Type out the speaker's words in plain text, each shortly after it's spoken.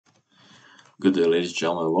Good day, ladies and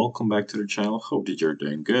gentlemen, welcome back to the channel. Hope that you're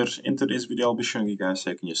doing good. In today's video I'll be showing you guys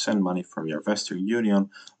how can you send money from your Western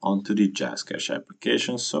Union onto the JazzCash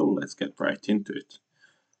application, so let's get right into it.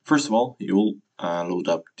 First of all, you'll load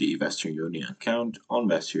up the Western Union account on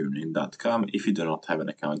westernunion.com. If you do not have an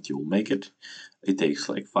account, you will make it. It takes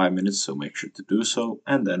like 5 minutes, so make sure to do so,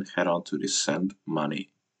 and then head on to the Send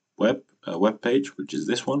Money web page, which is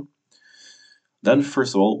this one. Then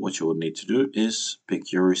first of all, what you will need to do is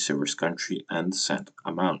pick your receiver's country and send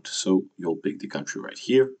amount. So you'll pick the country right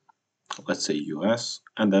here, let's say US,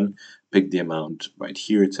 and then pick the amount right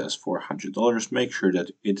here. It says $400. Make sure that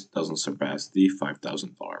it doesn't surpass the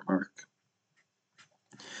 $5,000 mark.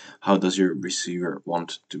 How does your receiver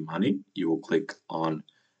want the money? You will click on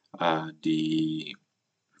the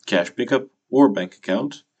cash pickup or bank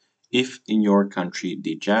account. If in your country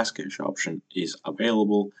the JazzCash option is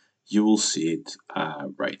available, you will see it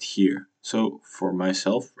right here. So for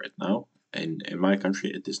myself right now, in my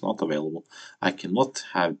country it is not available. I cannot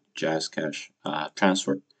have JazzCash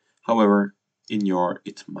transfer. However, in your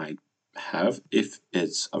it might have. If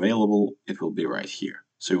it's available, it will be right here.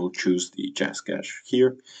 So you will choose the JazzCash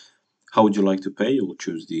here. How would you like to pay? You will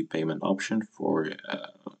choose the payment option for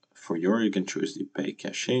you can choose the pay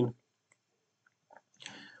cash in,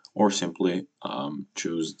 or simply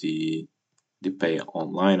choose the pay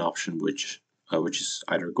online option, which is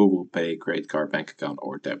either Google Pay, credit card, bank account,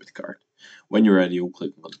 or debit card. When you're ready, you'll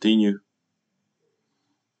click on continue.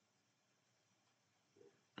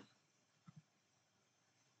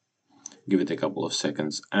 Give it a couple of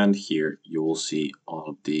seconds, and here you will see all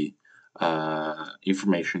of the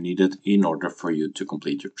information needed in order for you to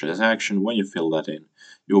complete your transaction. When you fill that in,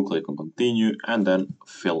 you will click on continue and then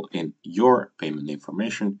fill in your payment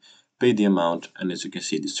information, pay the amount, and as you can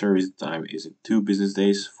see, the service time is in 2 business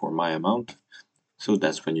days for my amount. So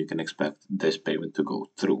that's when you can expect this payment to go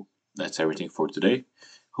through. That's everything for today.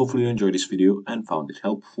 Hopefully you enjoyed this video and found it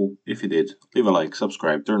helpful. If you did, leave a like,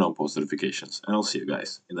 subscribe, turn on post notifications, and I'll see you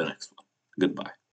guys in the next one. Goodbye.